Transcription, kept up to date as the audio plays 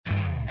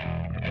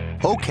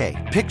Okay,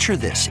 picture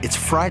this. It's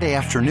Friday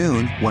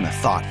afternoon when a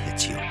thought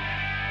hits you.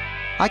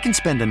 I can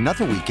spend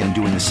another weekend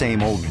doing the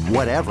same old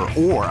whatever,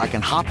 or I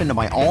can hop into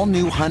my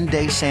all-new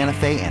Hyundai Santa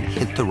Fe and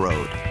hit the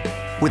road.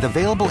 With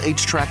available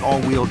H-Track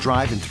all-wheel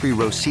drive and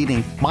 3-row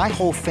seating, my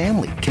whole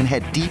family can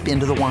head deep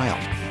into the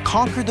wild.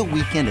 Conquer the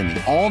weekend in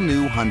the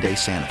all-new Hyundai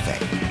Santa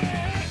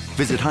Fe.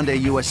 Visit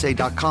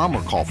HyundaiUSA.com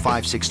or call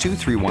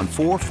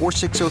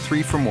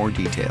 562-314-4603 for more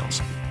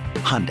details.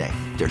 Hyundai,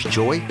 there's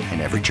joy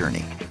in every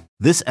journey.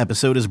 This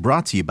episode is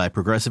brought to you by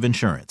Progressive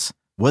Insurance.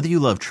 Whether you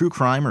love true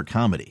crime or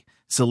comedy,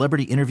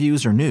 celebrity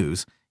interviews or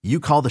news, you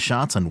call the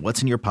shots on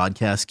what's in your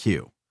podcast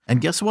queue. And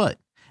guess what?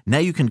 Now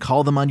you can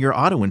call them on your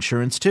auto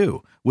insurance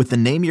too with the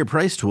Name Your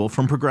Price tool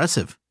from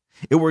Progressive.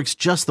 It works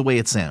just the way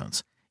it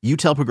sounds. You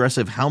tell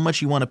Progressive how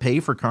much you want to pay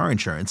for car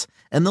insurance,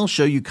 and they'll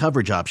show you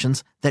coverage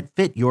options that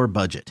fit your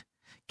budget.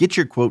 Get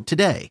your quote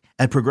today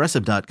at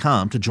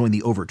Progressive.com to join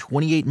the over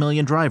 28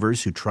 million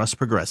drivers who trust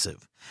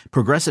Progressive.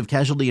 Progressive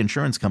Casualty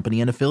Insurance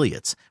Company and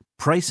Affiliates.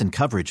 Price and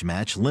coverage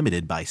match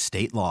limited by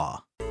state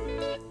law.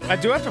 I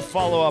do have to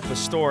follow up a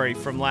story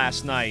from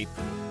last night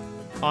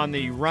on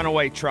the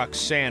runaway truck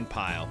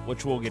sandpile,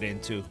 which we'll get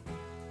into.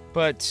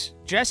 But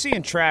Jesse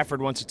in Trafford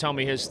wants to tell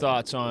me his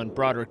thoughts on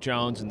Broderick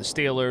Jones and the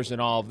Steelers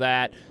and all of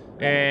that.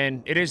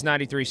 And it is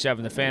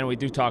 93.7 The Fan. We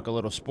do talk a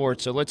little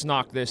sports, so let's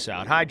knock this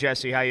out. Hi,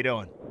 Jesse. How you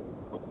doing?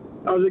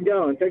 How's it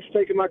going? Thanks for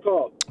taking my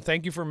call.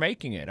 Thank you for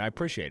making it. I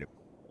appreciate it.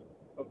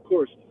 Of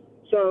course.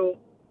 So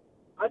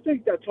I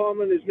think that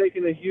Tomlin is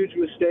making a huge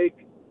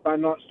mistake by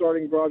not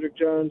starting Broderick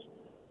Jones.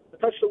 I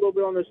touched a little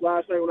bit on this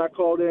last night when I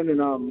called in,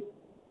 and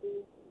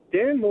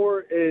Dan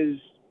Moore is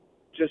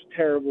just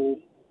terrible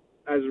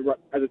as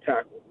a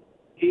tackle.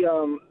 He,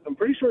 I'm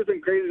pretty sure, has been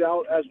graded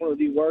out as one of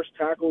the worst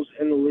tackles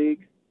in the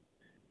league,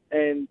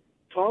 and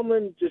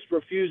Tomlin just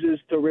refuses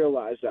to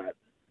realize that.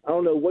 I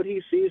don't know what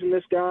he sees in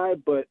this guy,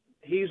 but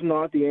he's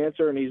not the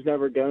answer, and he's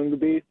never going to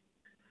be.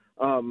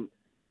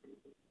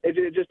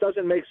 It just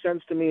doesn't make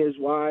sense to me as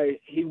why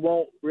he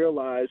won't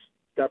realize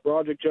that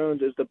Broderick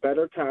Jones is the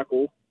better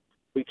tackle.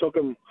 We took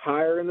him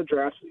higher in the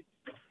draft.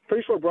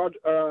 Pretty sure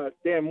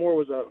Dan Moore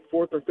was a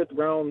 4th or 5th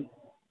round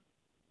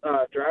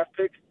draft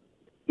pick.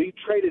 We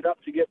traded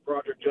up to get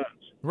Broderick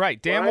Jones. Right.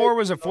 Dan Moore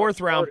was a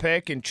 4th round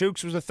pick, and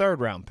Chooks was a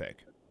 3rd round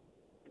pick.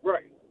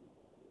 Right.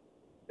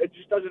 It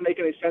just doesn't make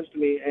any sense to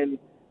me, and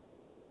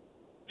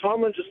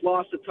Tomlin just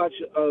lost a touch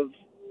of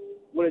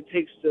what it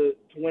takes to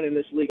win in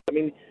this league. I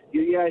mean,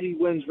 yeah, he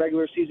wins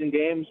regular season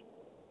games,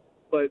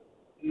 but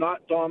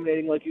not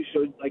dominating like you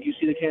should, like you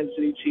see the Kansas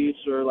City Chiefs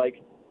or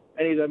like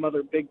any of them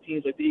other big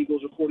teams like the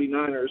Eagles or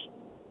 49ers.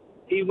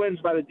 He wins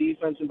by the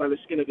defense and by the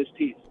skin of his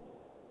teeth.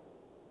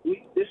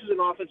 This is an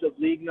offensive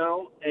league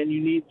now, and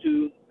you need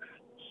to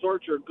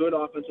sort your good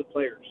offensive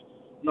players,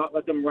 not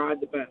let them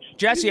ride the bench.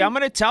 Jesse, I'm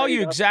going to tell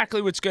you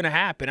exactly what's going to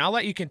happen. I'll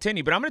let you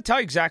continue, but I'm going to tell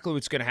you exactly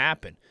what's going to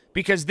happen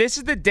because this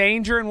is the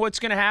danger in what's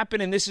going to happen,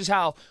 and this is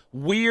how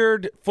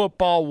weird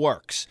football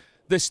works.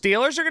 The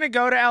Steelers are going to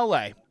go to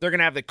L.A. They're going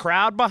to have the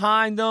crowd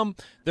behind them.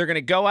 They're going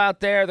to go out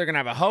there. They're going to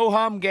have a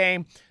ho-hum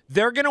game.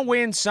 They're going to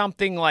win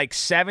something like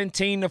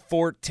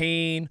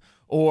 17-14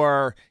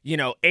 or,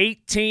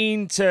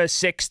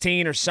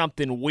 18-16 or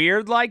something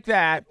weird like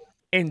that,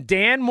 and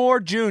Dan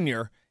Moore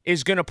Jr.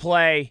 is going to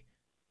play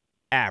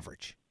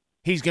average.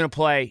 He's going to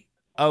play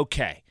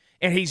okay.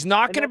 And he's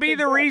not going to be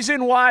the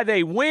reason why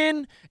they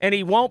win, and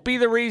he won't be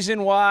the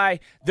reason why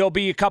there'll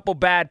be a couple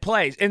bad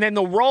plays. And then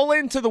they'll roll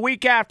into the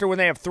week after when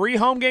they have 3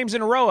 home games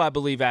in a row, I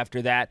believe,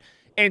 after that,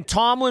 and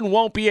Tomlin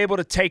won't be able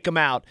to take them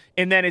out.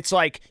 And then it's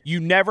like you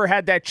never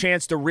had that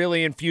chance to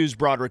really infuse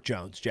Broderick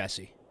Jones,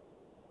 Jesse.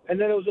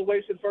 And then it was a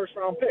wasted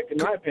first-round pick, in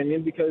my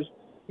opinion, because,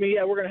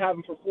 yeah, we're going to have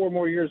him for 4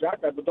 more years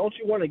after that, but don't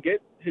you want to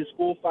get his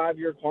full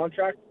 5-year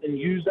contract and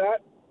use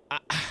that?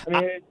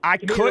 I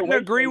couldn't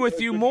agree with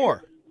you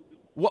more.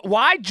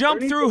 Why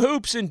jump through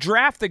hoops and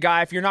draft the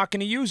guy if you're not going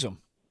to use him?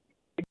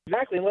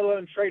 Exactly, and let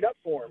alone trade up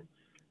for him.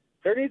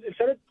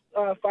 Instead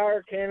of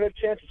fire candidate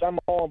chances, I'm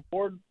all on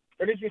board.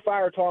 There needs to be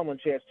fire Tomlin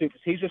chance too,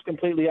 because he's just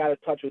completely out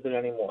of touch with it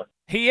anymore.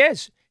 He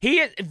is.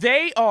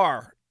 They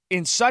are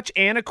in such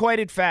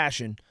antiquated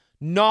fashion,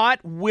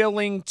 not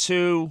willing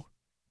to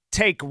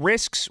take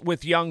risks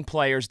with young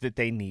players that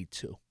they need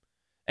to.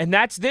 And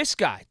that's this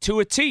guy to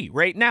a T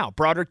right now,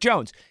 Broderick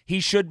Jones. He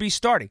should be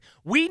starting.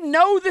 We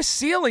know the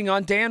ceiling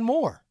on Dan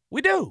Moore.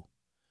 We do.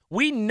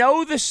 We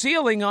know the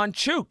ceiling on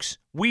Chooks.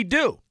 We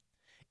do.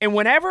 And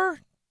whenever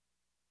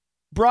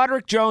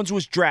Broderick Jones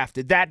was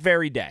drafted that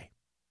very day,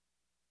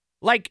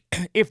 like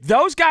if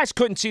those guys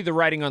couldn't see the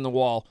writing on the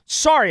wall,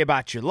 sorry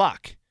about your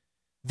luck.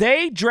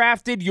 They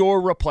drafted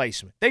your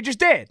replacement. They just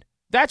did.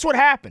 That's what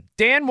happened.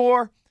 Dan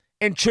Moore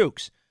and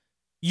Chooks.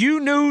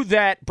 You knew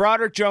that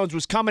Broderick Jones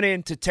was coming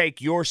in to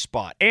take your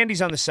spot.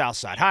 Andy's on the south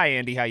side. Hi,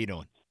 Andy. How you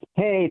doing?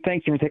 Hey,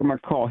 thank you for taking my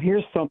call.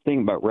 Here's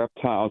something about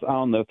reptiles. I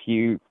don't know if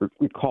you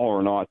recall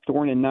or not.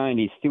 During the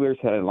 90s, Steelers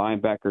had a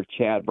linebacker,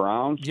 Chad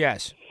Brown.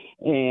 Yes.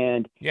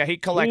 And he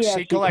collects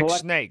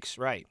snakes,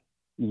 right?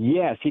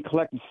 Yes, he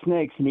collected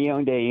snakes, and he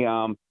owned a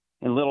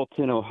in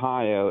Littleton,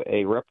 Ohio,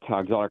 a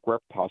exotic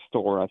reptile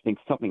store. I think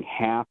something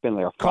happened,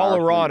 like a fire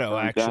Colorado,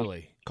 burned down.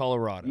 actually.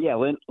 Colorado. Yeah,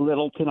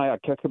 Littleton. I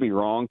could be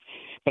wrong,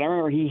 but I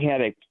remember he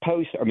had a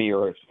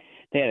or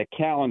they had a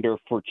calendar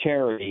for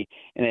charity,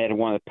 and they had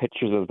one of the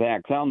pictures of that.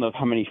 Because I don't know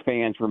how many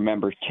fans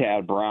remember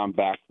Chad Brown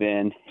back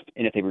then,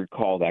 and if they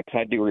recall that.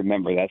 Because I do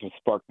remember that. That's what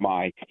sparked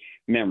my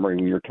memory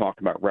when you were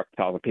talking about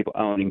reptiles and people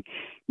owning.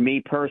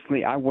 Me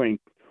personally, I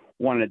wouldn't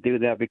want to do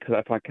that because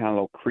I find kind of a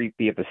little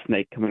creepy if a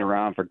snake coming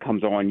around. If it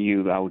comes on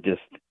you,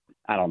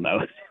 I don't know.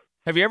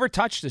 Have you ever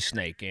touched a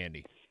snake,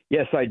 Andy?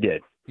 Yes, I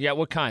did. Yeah,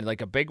 what kind?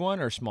 Like a big one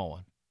or a small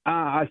one?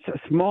 A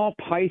small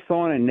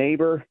python. A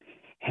neighbor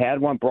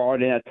had one, brought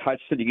it in. I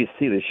touched it. You can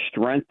see the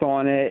strength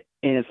on it,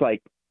 and it's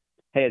like,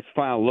 hey, it's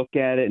fine to look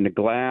at it in the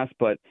glass,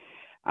 but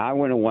I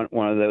wouldn't want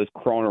one of those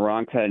crawling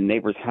around. Cause I had a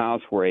neighbor's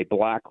house where a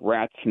black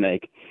rat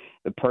snake,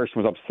 the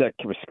person was upset,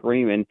 was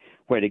screaming,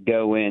 we had to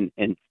go in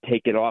and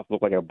take it off. It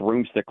looked like a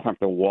broomstick climbed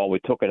the wall. We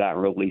took it out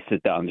and released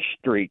it down the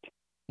street.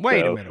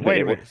 Wait a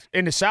minute.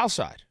 In the South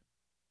Side?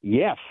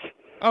 Yes.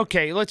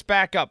 Okay, let's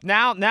back up.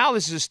 Now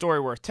this is a story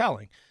worth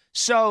telling.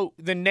 So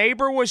the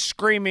neighbor was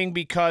screaming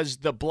because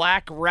the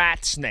black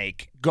rat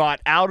snake got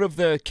out of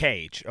the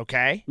cage,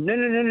 okay?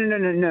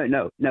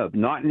 No.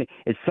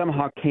 It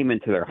somehow came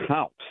into their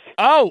house.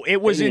 Oh,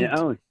 it was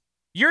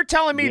You're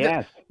telling me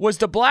yes. that was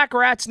the black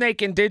rat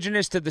snake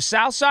indigenous to the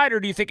South Side, or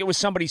do you think it was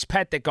somebody's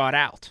pet that got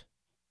out?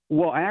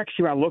 Well,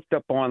 actually, I looked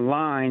up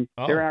online.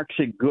 Oh. They're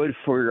actually good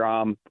for,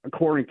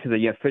 according to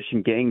the Fish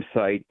and Game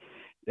site,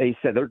 they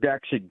said they're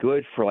actually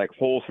good for like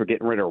holes for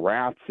getting rid of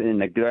rats,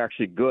 and they're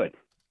actually good.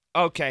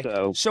 Okay.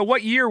 So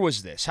what year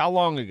was this? How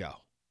long ago?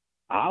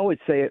 I would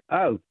say,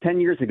 10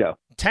 years ago.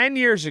 10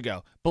 years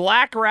ago.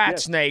 Black rat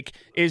snake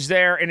is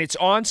there, and it's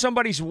on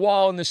somebody's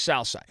wall in the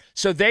South Side.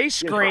 So they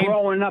scream.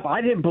 Crawling up.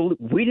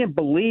 We didn't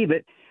believe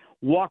it.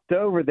 Walked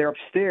over there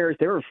upstairs.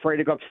 They were afraid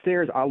to go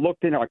upstairs. I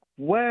looked in, like,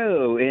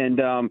 whoa.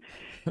 And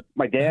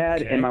my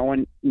dad and my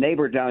one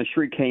neighbor down the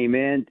street came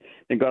in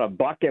and got a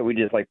bucket. We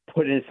just, like,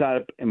 put it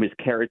inside and just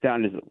carried it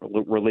down and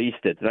just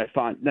released it. And I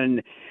found,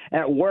 then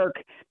at work,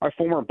 my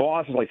former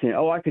boss was like saying,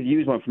 I could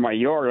use one for my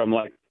yard. I'm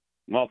like,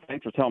 well,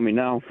 thanks for telling me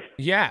no.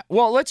 Yeah.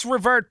 Well, let's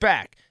revert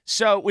back.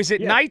 So was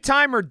it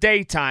nighttime or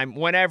daytime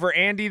whenever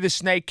Andy the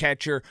snake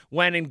catcher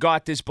went and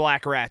got this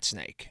black rat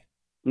snake?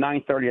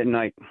 9:30 at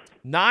night.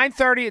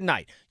 9:30 at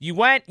night. You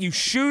went, you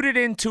shoot it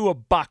into a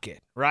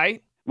bucket,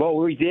 right? Well,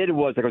 what we did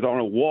was, it was on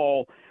a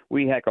wall.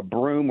 We had like a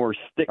broom or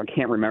stick, I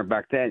can't remember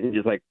back then, and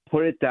just like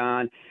put it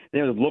down.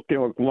 Then it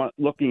was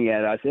looking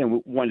at us,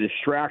 and when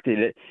distracted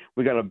it,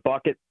 we got a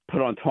bucket,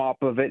 put on top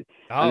of it,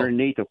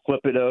 underneath to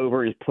flip it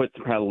over, and just put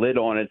some kind of lid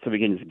on it so we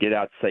can just get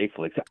out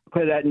safely.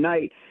 Because at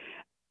night,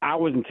 I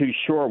wasn't too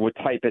sure what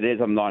type it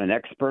is. I'm not an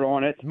expert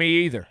on it. Me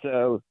either.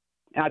 So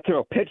I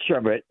took a picture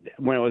of it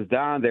when it was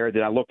down there.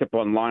 Then I looked up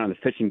online on the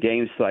Fish and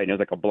Game site, and it was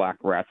like a black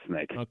rat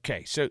snake.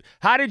 Okay, so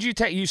how did you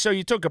take? So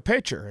you took a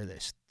picture of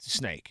this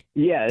snake?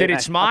 Yeah. Did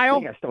it smile? I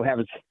think I still have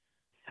it.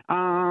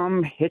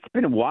 It's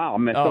been a while.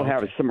 I still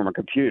have it somewhere on my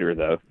computer,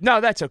 though.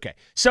 No, that's okay.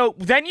 So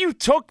then you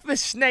took the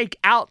snake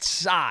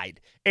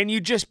outside and you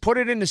just put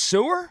it in the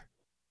sewer?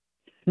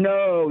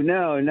 No.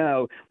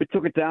 We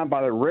took it down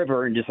by the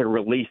river and just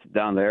released it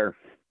down there.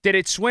 Did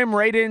it swim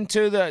right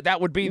into that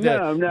would be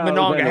the No,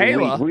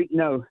 Monongahela?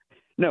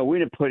 No, we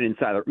didn't put it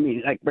inside.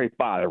 Like right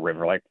by the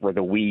river, like where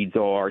the weeds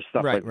are,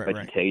 stuff like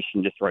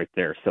vegetation, just right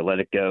there. So let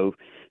it go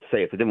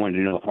safe. I didn't want to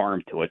do no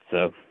harm to it.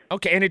 So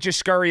okay, and it just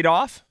scurried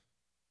off?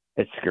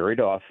 It scurried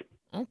off.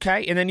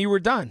 Okay, and then you were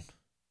done?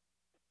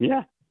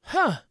 Yeah.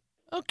 Huh.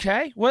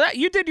 Okay. Well,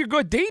 you did your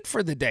good deed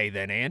for the day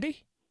then,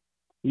 Andy.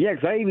 Yeah,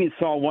 because I even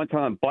saw one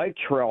time on bike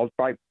trails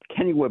by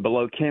Kennywood,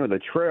 below Kennywood, the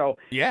trail.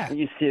 Yeah. And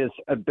you see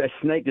a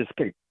snake just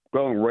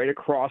going right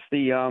across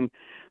the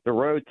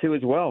road, too,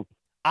 as well.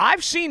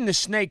 I've seen the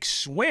snake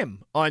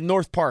swim on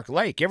North Park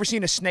Lake. You ever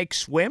seen a snake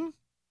swim?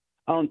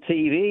 On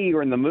TV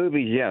or in the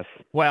movies, yes.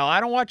 Well, I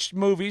don't watch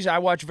movies. I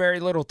watch very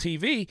little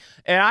TV,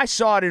 and I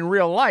saw it in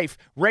real life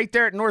right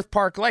there at North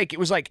Park Lake. It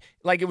was like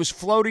it was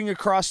floating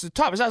across the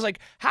top. So I was like,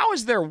 how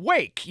is there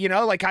wake? You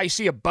know, like how you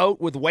see a boat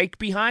with wake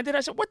behind it.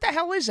 I said, what the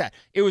hell is that?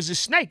 It was a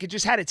snake. It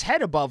just had its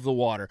head above the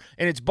water,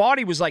 and its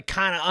body was like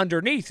kind of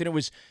underneath, and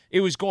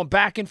it was going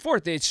back and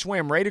forth. It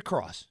swam right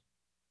across.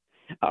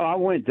 Oh, I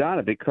went down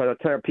it because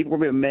I tell you, people will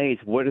be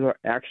amazed what is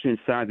actually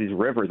inside these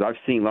rivers. I've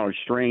seen a lot of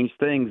strange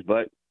things,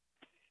 but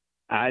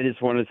I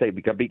just want to say,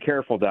 be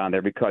careful down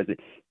there, because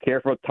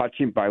careful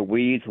touching by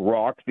weeds,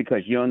 rocks,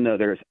 because you don't know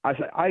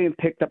I even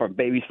picked up a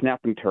baby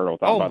snapping turtle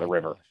down by the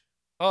river.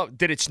 Oh,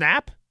 did it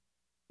snap?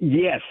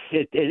 Yes,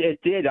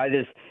 it did. I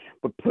just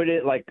would put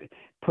it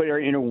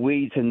in a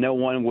weeds, and no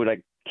one would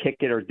kick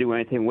it or do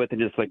anything with it,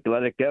 just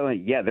let it go.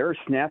 And yeah, there are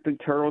snapping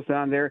turtles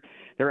down there.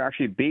 There are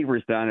actually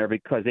beavers down there,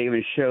 because they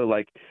even show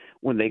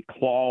when they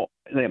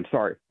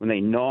when they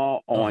gnaw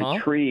on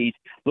trees,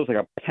 it looks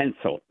like a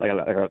pencil, like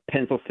a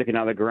pencil sticking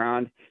out of the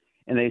ground.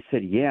 And they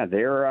said, yeah,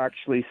 there are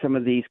actually some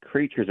of these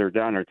creatures are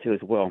down there too as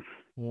well.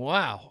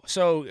 Wow.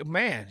 So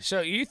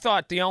you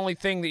thought the only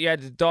thing that you had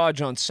to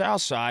dodge on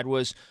South Side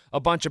was a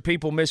bunch of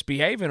people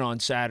misbehaving on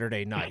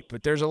Saturday night,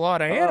 but there's a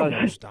lot of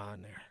animals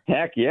down there.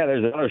 Heck, yeah,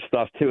 there's other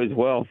stuff, too, as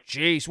well.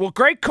 Jeez. Well,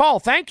 great call.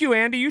 Thank you,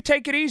 Andy. You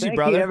take it easy,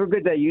 brother. Thank you. Have a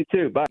good day. You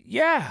too. Bye.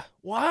 Yeah.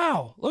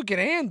 Wow. Look at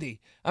Andy.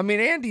 I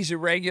mean, Andy's a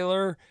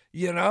regular,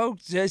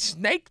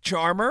 snake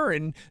charmer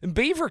and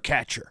beaver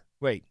catcher.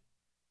 Wait,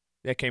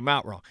 that came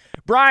out wrong.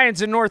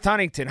 Brian's in North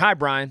Huntington. Hi,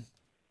 Brian.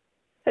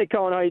 Hey,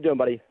 Colin, how you doing,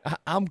 buddy?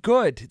 I'm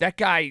good. That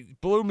guy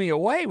blew me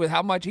away with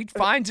how much he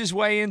finds his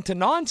way into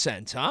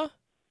nonsense, huh?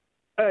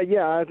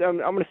 Yeah, I'm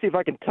going to see if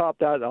I can top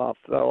that off.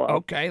 So,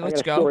 okay,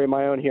 let's go. I got a story of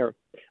my own here.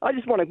 I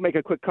just want to make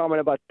a quick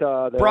comment about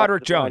the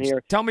Broderick Jones.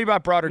 Here. Tell me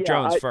about Broderick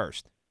Jones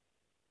first.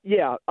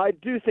 Yeah, I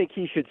do think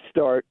he should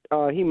start.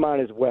 He might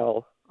as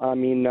well. I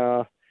mean,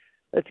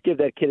 let's give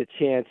that kid a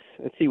chance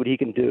and see what he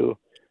can do.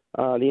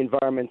 The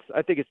environment's,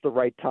 I think it's the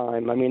right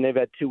time. I mean, they've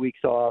had 2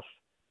 weeks off.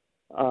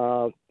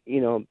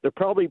 They're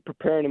probably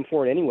preparing him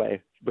for it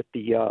anyway with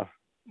the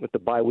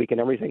bye week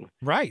and everything.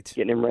 Right.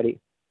 Getting him ready.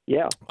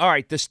 Yeah. All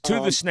right, the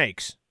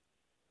snakes.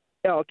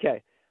 Yeah,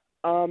 okay.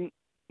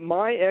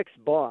 My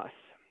ex-boss,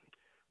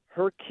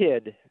 her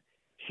kid,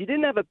 she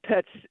didn't have a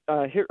pet.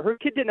 Her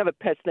kid didn't have a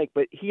pet snake,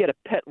 but he had a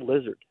pet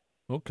lizard.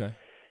 Okay.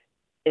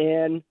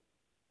 And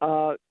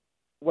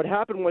what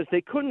happened was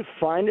they couldn't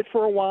find it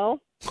for a while.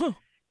 Huh.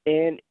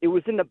 And it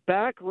was in the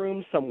back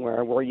room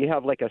somewhere where you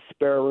have like a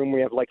spare room where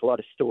you have like a lot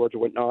of storage or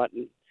whatnot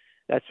and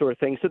that sort of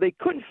thing. So they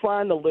couldn't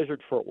find the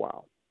lizard for a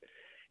while.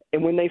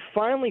 And when they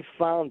finally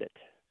found it,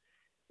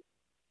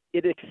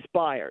 it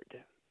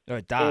expired. Oh,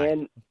 it died.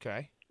 And,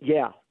 okay.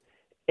 Yeah.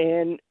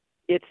 And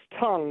its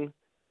tongue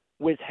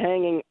was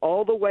hanging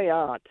all the way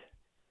out,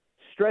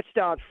 stretched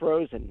out,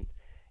 frozen,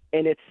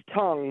 and its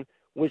tongue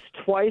was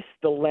twice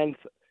the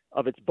length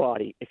of its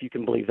body, if you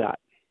can believe that.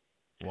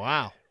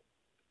 Wow.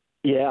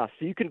 Yeah,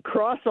 so you can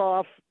cross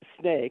off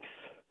snakes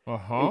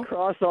and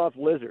cross off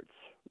lizards.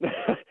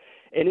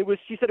 And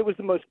she said it was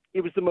the most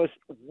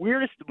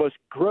weirdest, the most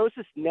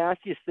grossest,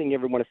 nastiest thing you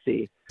ever want to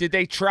see. Did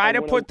they try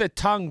to put the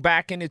tongue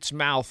back in its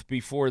mouth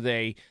before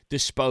they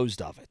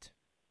disposed of it?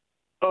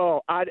 Oh,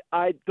 I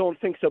don't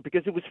think so,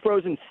 because it was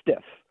frozen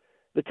stiff.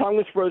 The tongue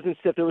was frozen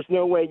stiff. There was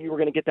no way you were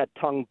going to get that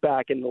tongue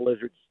back in the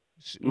lizard's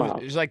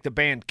mouth. It was like the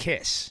band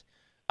Kiss.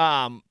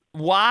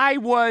 Why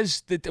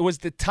was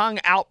the tongue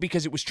out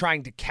because it was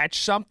trying to catch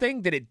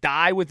something? Did it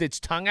die with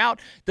its tongue out?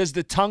 Does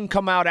the tongue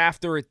come out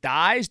after it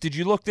dies? Did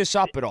you look this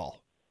up at all?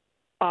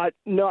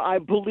 No, I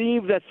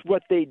believe that's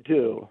what they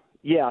do.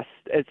 Yes,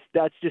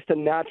 that's just a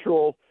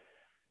natural,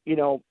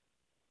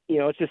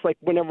 it's just like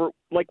whenever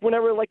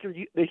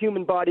the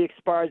human body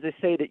expires, they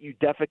say that you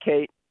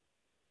defecate.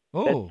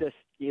 Oh. That's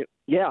just,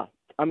 yeah.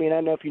 I mean, I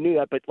don't know if you knew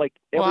that, but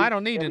I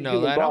don't need to know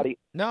that.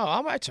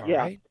 That's all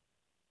right.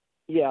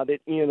 Yeah,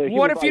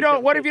 what if you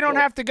don't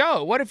have to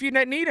go? What if you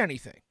don't need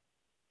anything?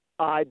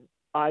 I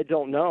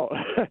don't know,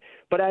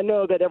 but I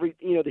know that the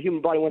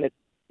human body, when it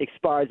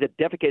expires, it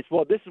defecates.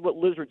 Well, this is what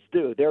lizards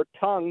do. Their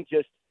tongue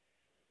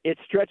it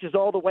stretches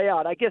all the way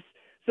out. I guess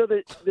so.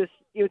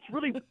 It's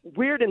really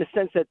weird in the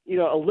sense that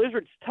a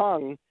lizard's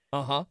tongue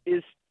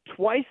is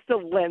twice the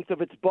length of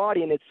its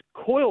body, and it's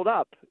coiled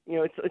up.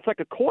 It's like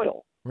a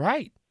coil.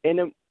 Right.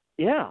 And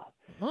yeah.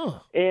 Huh.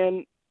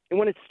 And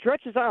when it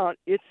stretches out,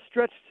 it's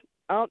stretched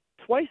out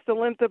twice the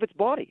length of its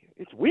body.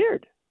 It's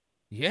weird.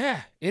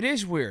 Yeah, it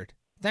is weird.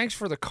 Thanks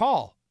for the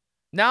call.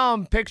 Now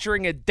I'm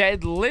picturing a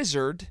dead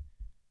lizard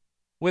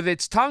with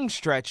its tongue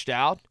stretched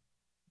out,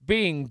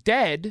 being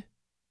dead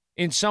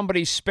in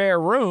somebody's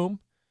spare room,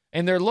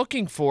 and they're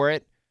looking for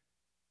it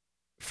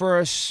for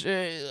a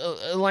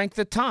length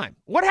of time.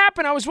 What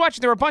happened? I was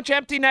watching. There were a bunch of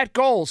empty net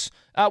goals.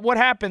 What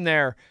happened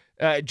there,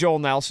 Joel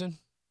Nelson?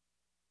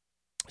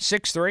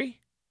 6-3?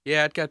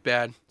 Yeah, it got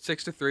bad.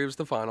 6-3 was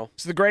the final.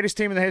 So the greatest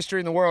team in the history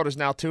in the world is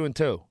now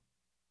 2-2.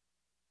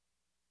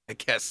 I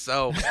guess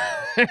so.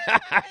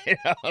 I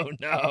don't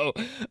know.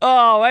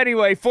 Oh,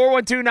 anyway,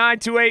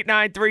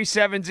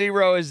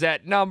 412-928-9370 is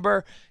that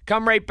number.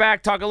 Come right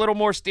back, talk a little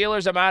more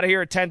Steelers. I'm out of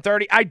here at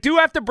 10:30. I do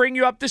have to bring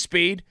you up to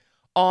speed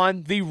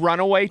on the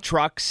runaway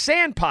truck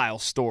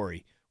sandpile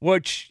story,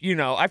 which,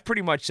 I've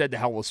pretty much said the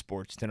hell with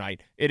sports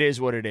tonight. It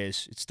is what it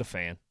is. It's the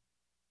Fan.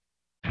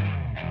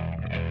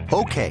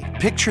 Okay,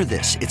 picture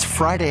this. It's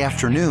Friday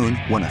afternoon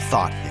when a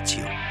thought hits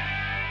you.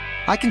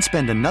 I can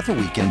spend another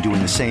weekend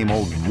doing the same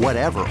old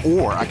whatever,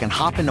 or I can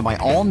hop into my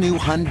all-new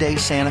Hyundai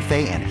Santa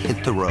Fe and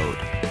hit the road.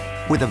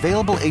 With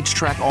available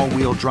H-Track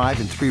all-wheel drive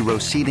and 3-row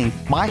seating,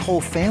 my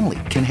whole family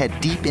can head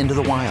deep into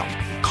the wild.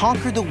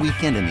 Conquer the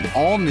weekend in the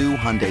all-new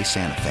Hyundai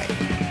Santa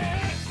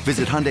Fe.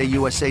 Visit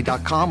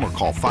HyundaiUSA.com or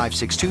call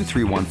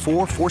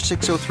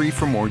 562-314-4603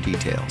 for more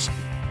details.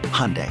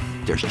 Hyundai,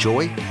 there's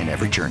joy in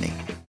every journey.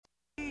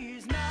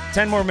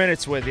 10 more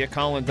minutes with you,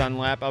 Colin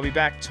Dunlap. I'll be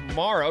back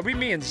tomorrow. It'll be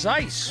me and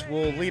Zeiss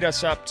will lead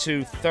us up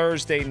to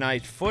Thursday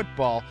Night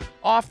Football.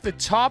 Off the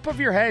top of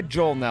your head,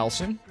 Joel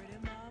Nelson,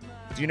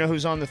 do you know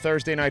who's on the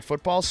Thursday Night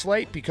Football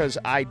slate? Because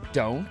I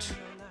don't.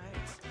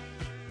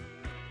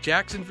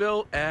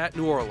 Jacksonville at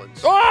New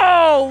Orleans.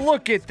 Oh,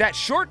 look at that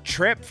short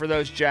trip for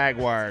those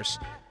Jaguars.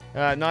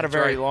 Not a That's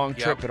very right. long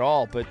trip at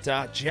all, but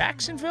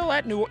Jacksonville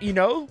at New,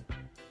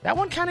 that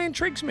one kind of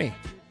intrigues me.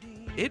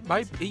 It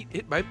might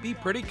be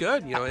pretty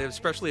good,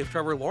 especially if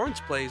Trevor Lawrence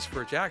plays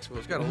for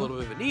Jacksonville. He's got a little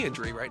bit of a knee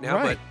injury right now,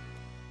 Right. but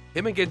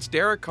him against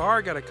Derek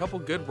Carr, got a couple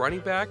good running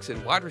backs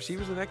and wide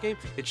receivers in that game.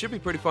 It should be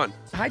pretty fun.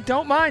 I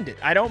don't mind it.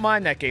 I don't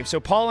mind that game. So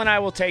Paul and I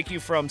will take you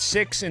from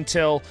 6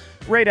 until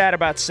right at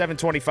about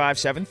 7:25,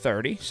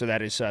 7:30. So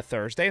that is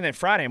Thursday. And then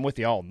Friday, I'm with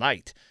you all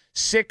night.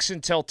 6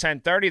 until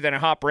 10:30. Then I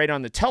hop right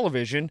on the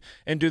television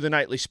and do the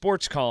nightly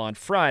sports call on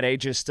Friday,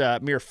 just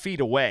mere feet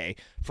away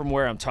from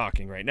where I'm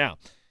talking right now.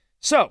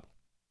 So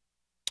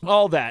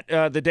all that.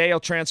 The day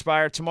will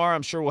transpire tomorrow.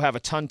 I'm sure we'll have a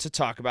ton to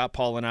talk about,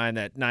 Paul and I, in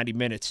that 90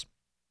 minutes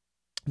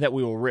that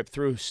we will rip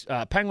through.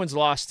 Penguins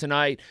lost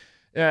tonight.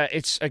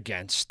 It's,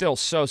 again, still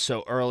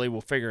so early. We'll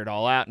figure it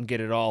all out and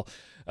get it all.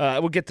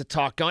 We'll get the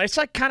talk going. It's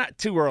like kind of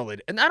too early.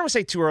 And I don't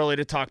say too early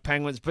to talk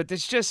Penguins, but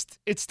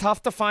it's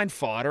tough to find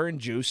fodder and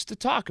juice to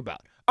talk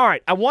about. All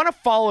right, I want to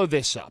follow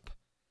this up.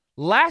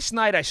 Last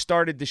night I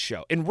started the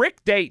show, and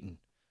Rick Dayton,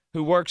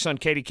 who works on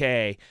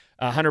KDKA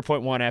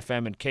 100.1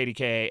 FM and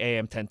KDKA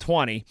AM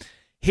 1020,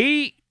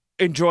 he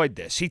enjoyed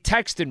this. He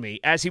texted me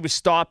as he was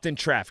stopped in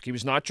traffic. He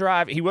was not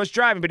driving. He was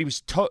driving, but he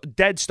was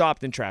dead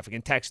stopped in traffic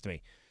and texted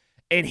me.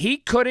 And he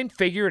couldn't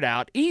figure it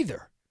out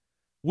either.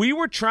 We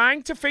were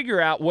trying to figure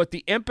out what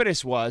the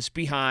impetus was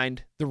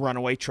behind the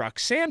runaway truck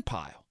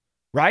sandpile,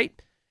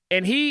 right?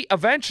 And he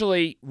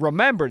eventually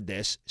remembered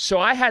this, so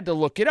I had to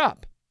look it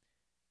up.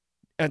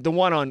 The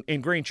one on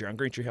Green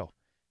Tree Hill.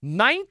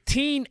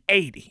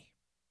 1980,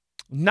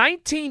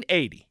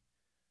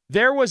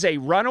 there was a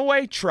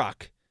runaway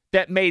truck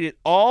that made it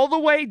all the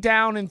way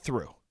down and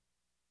through,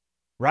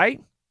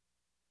 right?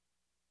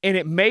 And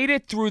it made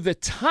it through the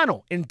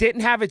tunnel and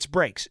didn't have its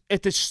brakes.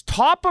 At the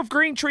top of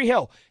Green Tree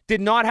Hill,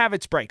 did not have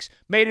its brakes.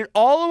 Made it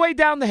all the way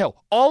down the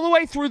hill, all the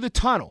way through the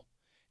tunnel.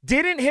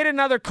 Didn't hit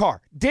another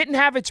car, didn't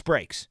have its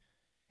brakes.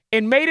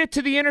 And made it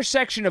to the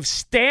intersection of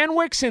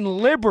Stanwix and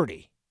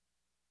Liberty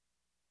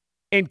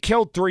and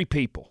killed 3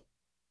 people.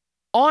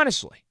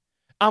 Honestly,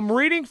 I'm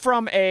reading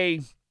from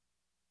a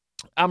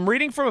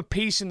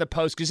piece in the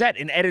Post-Gazette,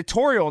 an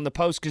editorial in the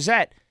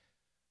Post-Gazette,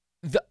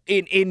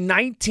 in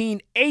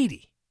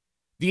 1980.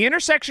 The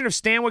intersection of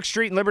Stanwix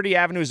Street and Liberty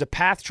Avenue is a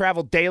path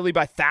traveled daily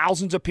by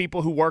thousands of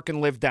people who work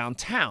and live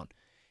downtown.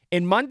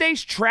 In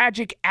Monday's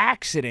tragic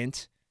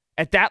accident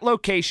at that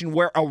location,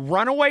 where a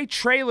runaway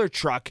trailer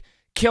truck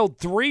killed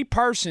 3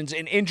 persons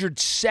and injured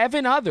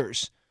 7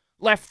 others,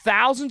 left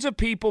thousands of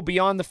people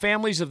beyond the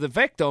families of the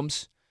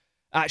victims,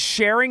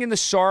 sharing in the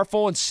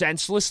sorrowful and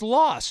senseless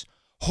loss.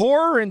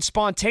 Horror and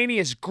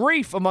spontaneous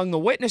grief among the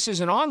witnesses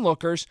and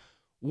onlookers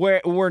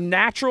were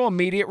natural,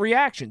 immediate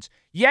reactions.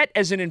 Yet,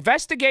 as an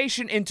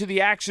investigation into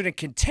the accident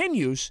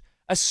continues,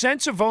 a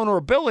sense of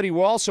vulnerability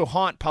will also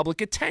haunt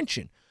public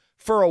attention.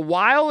 For a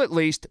while, at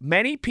least,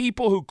 many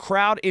people who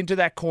crowd into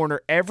that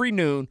corner every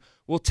noon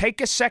will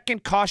take a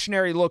second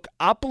cautionary look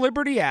up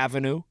Liberty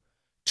Avenue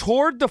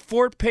toward the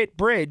Fort Pitt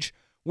Bridge,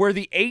 where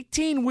the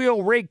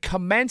 18-wheel rig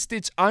commenced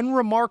its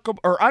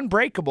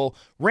unbreakable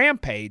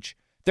rampage.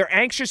 Their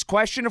anxious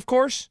question, of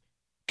course,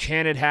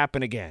 can it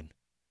happen again?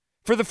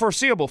 For the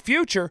foreseeable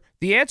future,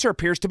 the answer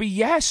appears to be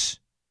yes.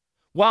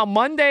 While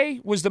Monday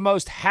was the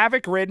most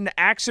havoc-ridden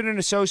accident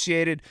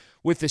associated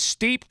with the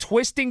steep,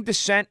 twisting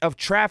descent of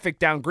traffic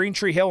down Green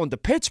Tree Hill into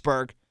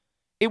Pittsburgh,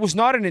 it was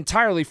not an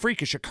entirely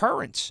freakish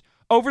occurrence.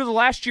 Over the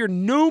last year,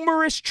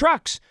 numerous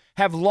trucks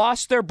have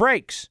lost their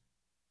brakes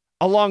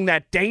along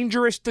that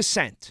dangerous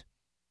descent.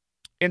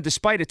 And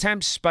despite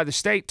attempts by the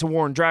state to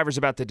warn drivers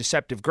about the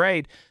deceptive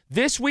grade,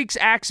 this week's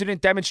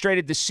accident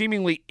demonstrated the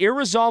seemingly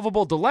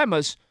irresolvable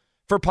dilemmas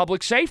for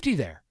public safety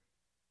there.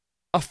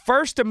 A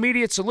first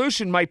immediate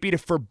solution might be to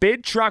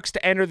forbid trucks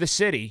to enter the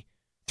city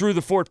through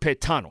the Fort Pitt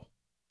Tunnel.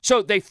 So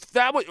I'm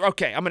going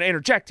to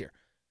interject here.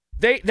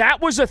 That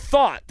was a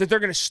thought, that they're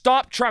going to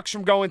stop trucks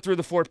from going through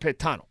the Fort Pitt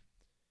Tunnel.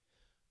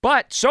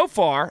 But so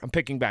far, I'm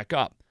picking back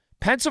up,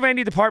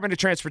 Pennsylvania Department of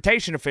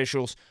Transportation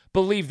officials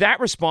believe that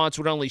response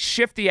would only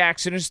shift the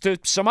accidents to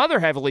some other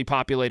heavily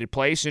populated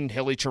place in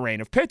hilly terrain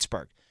of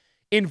Pittsburgh.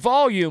 In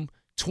volume,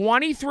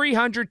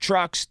 2,300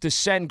 trucks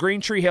descend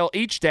Green Tree Hill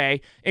each day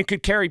and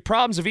could carry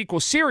problems of equal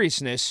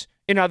seriousness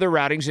in other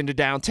routings into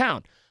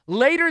downtown.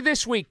 Later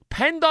this week,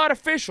 PennDOT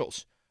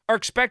officials are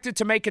expected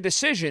to make a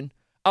decision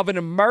of an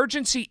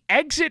emergency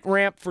exit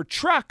ramp for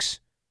trucks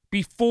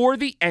before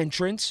the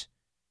entrance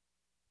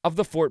of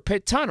the Fort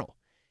Pitt Tunnel.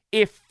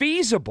 If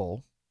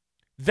feasible,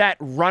 that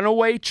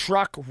runaway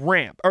truck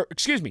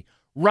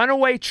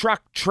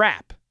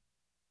trap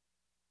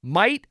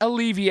might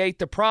alleviate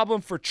the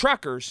problem for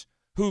truckers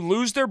who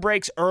lose their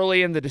brakes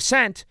early in the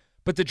descent,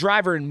 but the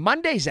driver in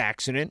Monday's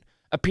accident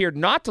appeared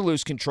not to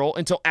lose control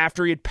until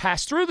after he had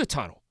passed through the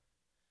tunnel.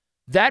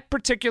 That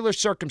particular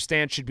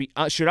circumstance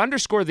should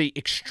underscore the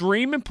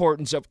extreme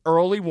importance of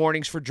early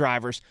warnings for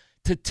drivers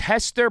to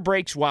test their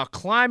brakes while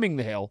climbing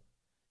the hill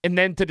and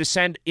then to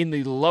descend in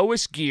the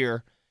lowest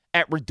gear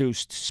at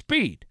reduced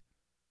speed.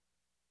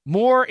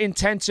 more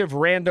intensive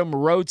random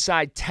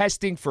roadside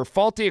testing for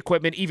faulty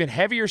equipment, even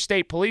heavier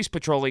state police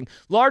patrolling,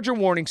 larger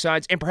warning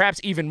signs, and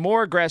perhaps even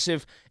more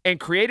aggressive and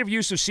creative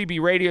use of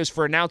CB radios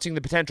for announcing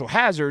the potential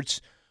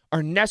hazards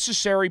are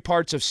necessary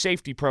parts of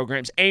safety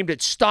programs aimed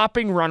at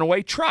stopping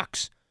runaway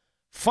trucks.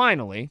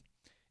 Finally,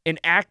 an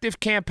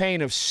active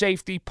campaign of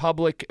safety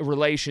public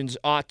relations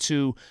ought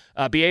to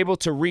be able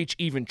to reach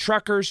even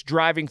truckers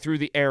driving through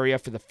the area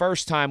for the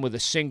first time with a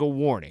single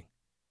warning.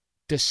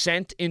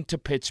 Descent into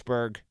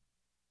Pittsburgh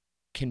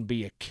can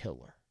be a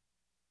killer.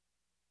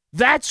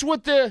 That's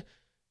what the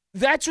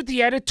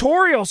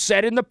editorial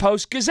said in the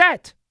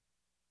Post-Gazette.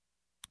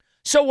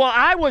 So while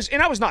I was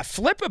not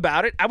flip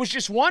about it, I was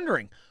just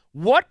wondering,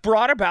 what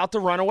brought about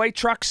the runaway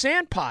truck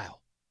sandpile?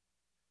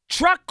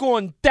 Truck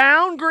going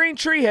down Green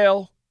Tree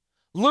Hill,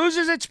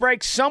 loses its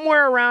brakes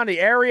somewhere around the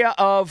area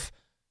of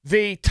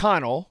the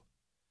tunnel,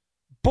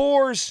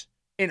 bores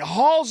and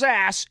hauls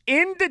ass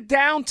into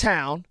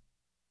downtown,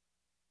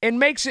 and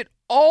makes it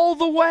all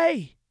the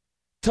way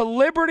to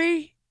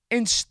Liberty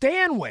and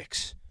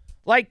Stanwix.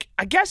 Like,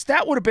 I guess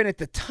that would have been at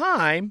the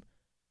time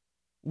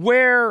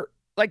where,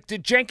 like, the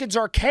Jenkins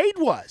Arcade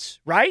was,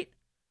 right?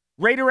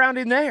 Right around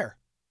in there.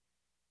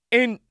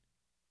 And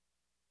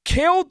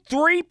killed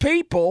 3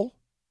 people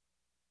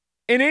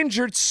and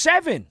injured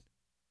 7.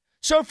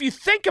 So if you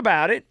think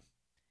about it,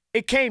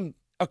 it came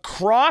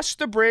across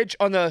the bridge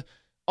on the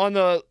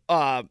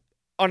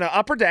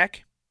upper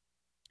deck,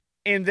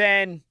 and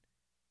then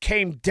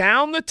came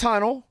down the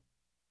tunnel,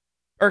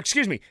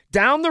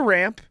 down the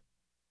ramp,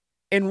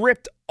 and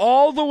ripped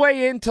all the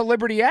way into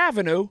Liberty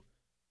Avenue.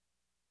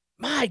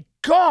 My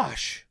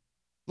gosh.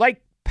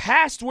 Like,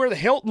 past where the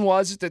Hilton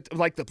was,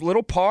 like the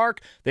little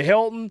park, the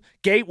Hilton,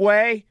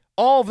 Gateway,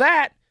 all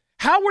that.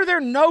 How were there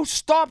no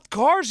stopped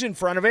cars in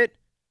front of it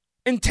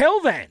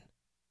until then?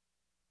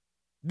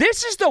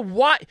 This is the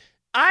why.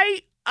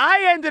 I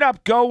ended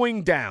up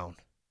going down,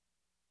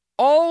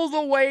 all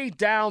the way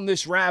down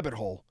this rabbit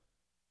hole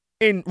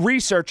in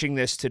researching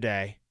this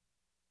today.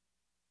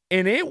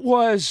 And it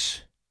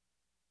was,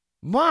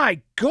 my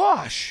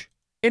gosh,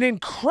 an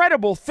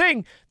incredible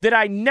thing that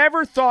I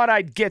never thought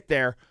I'd get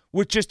there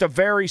with just a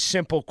very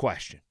simple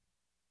question.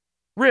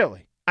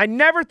 Really. I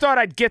never thought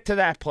I'd get to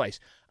that place.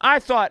 I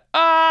thought,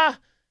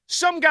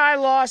 some guy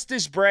lost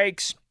his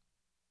brakes,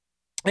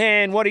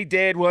 and what he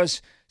did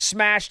was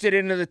smashed it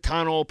into the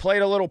tunnel,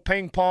 played a little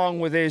ping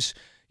pong with his,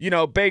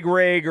 big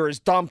rig or his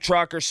dump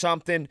truck or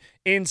something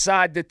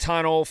inside the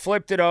tunnel,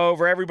 flipped it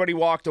over, everybody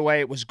walked away,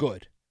 it was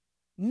good.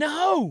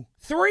 No,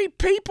 3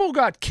 people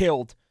got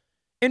killed.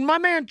 And my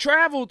man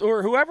traveled,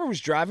 or whoever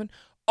was driving,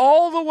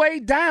 all the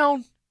way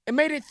down and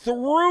made it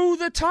through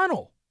the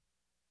tunnel.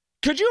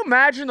 Could you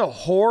imagine the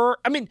horror?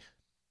 I mean,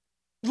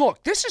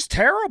 look, this is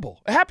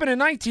terrible. It happened in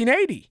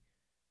 1980.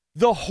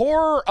 The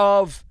horror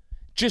of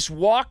just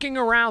walking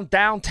around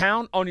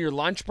downtown on your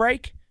lunch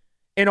break,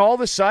 and all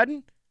of a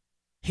sudden,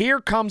 here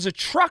comes a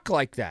truck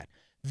like that.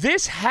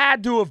 This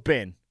had to have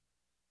been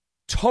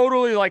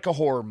totally like a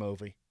horror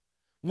movie.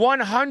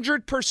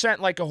 100%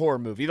 like a horror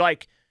movie.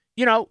 Like,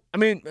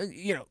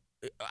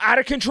 out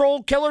of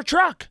control killer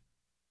truck.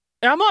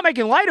 And I'm not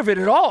making light of it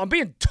at all. I'm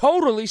being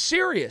totally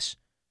serious.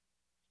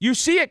 You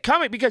see it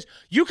coming because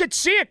you could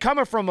see it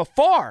coming from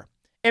afar.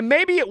 And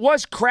maybe it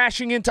was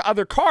crashing into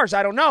other cars.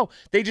 I don't know.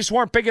 They just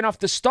weren't big enough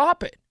to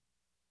stop it.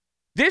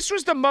 This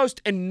was the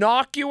most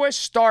innocuous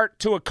start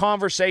to a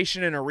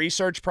conversation in a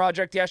research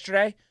project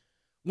yesterday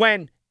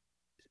when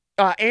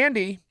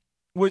Andy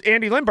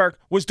Lindbergh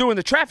was doing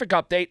the traffic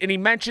update, and he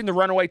mentioned the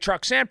runaway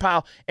truck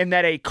sandpile and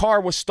that a car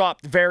was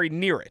stopped very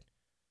near it.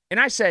 And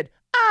I said,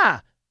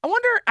 I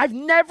wonder, I've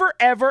never,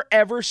 ever,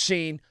 ever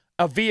seen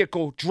a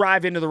vehicle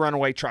drive into the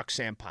runaway truck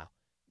sandpile.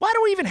 Why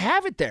do we even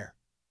have it there?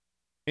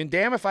 And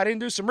damn if I didn't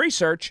do some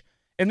research,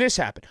 and this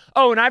happened.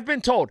 Oh, and I've been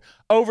told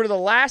over the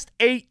last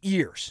 8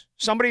 years,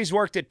 somebody's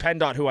worked at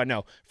PennDOT who I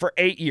know for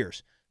 8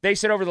 years. They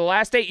said over the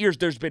last 8 years,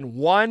 there's been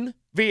one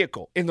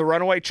vehicle in the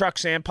runaway truck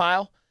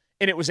sandpile,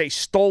 and it was a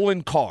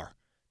stolen car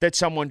that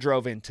someone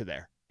drove into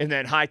there and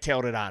then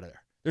hightailed it out of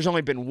there. There's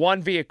only been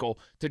one vehicle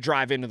to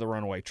drive into the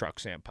runaway truck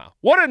sandpile.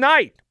 What a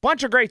night.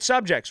 Bunch of great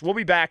subjects. We'll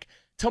be back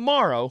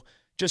tomorrow,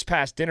 just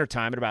past dinner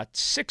time at about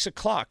 6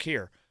 o'clock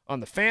here on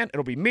The Fan.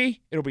 It'll be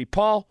me. It'll be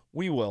Paul.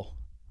 We will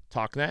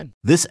talk then.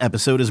 This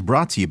episode is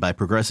brought to you by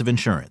Progressive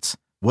Insurance.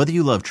 Whether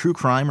you love true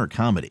crime or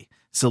comedy,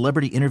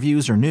 celebrity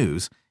interviews or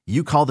news,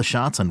 you call the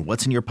shots on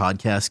what's in your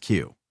podcast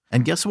queue.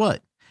 And guess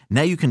what?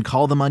 Now you can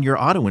call them on your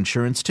auto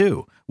insurance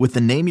too with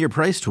the Name Your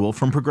Price tool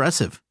from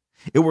Progressive.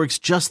 It works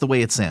just the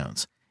way it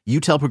sounds. You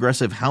tell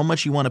Progressive how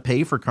much you want to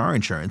pay for car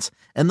insurance,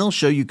 and they'll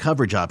show you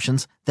coverage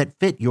options that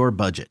fit your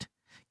budget.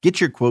 Get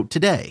your quote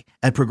today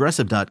at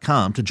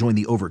Progressive.com to join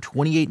the over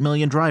 28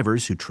 million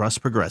drivers who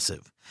trust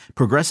Progressive.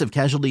 Progressive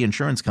Casualty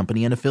Insurance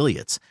Company and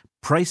Affiliates.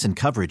 Price and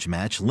coverage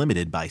match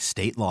limited by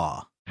state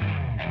law.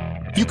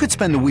 You could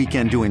spend the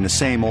weekend doing the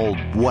same old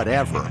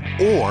whatever,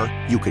 or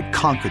you could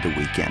conquer the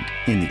weekend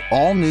in the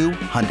all-new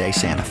Hyundai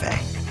Santa Fe.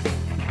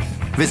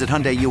 Visit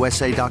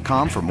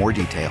HyundaiUSA.com for more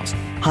details.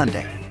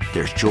 Hyundai,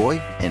 there's joy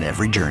in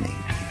every journey.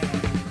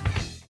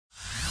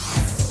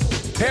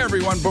 Hey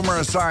everyone, Boomer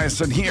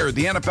Esiason here.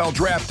 The NFL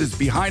draft is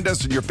behind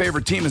us and your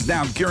favorite team is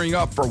now gearing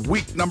up for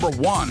week number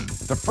 1.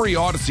 The free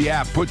Odyssey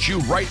app puts you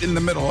right in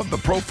the middle of the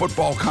pro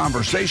football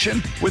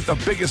conversation with the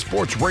biggest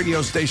sports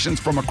radio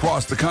stations from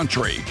across the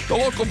country. The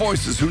local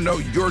voices who know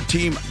your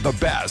team the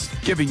best,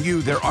 giving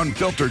you their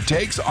unfiltered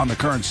takes on the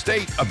current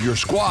state of your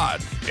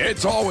squad.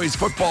 It's always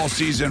football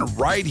season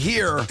right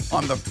here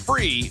on the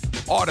free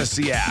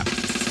Odyssey app.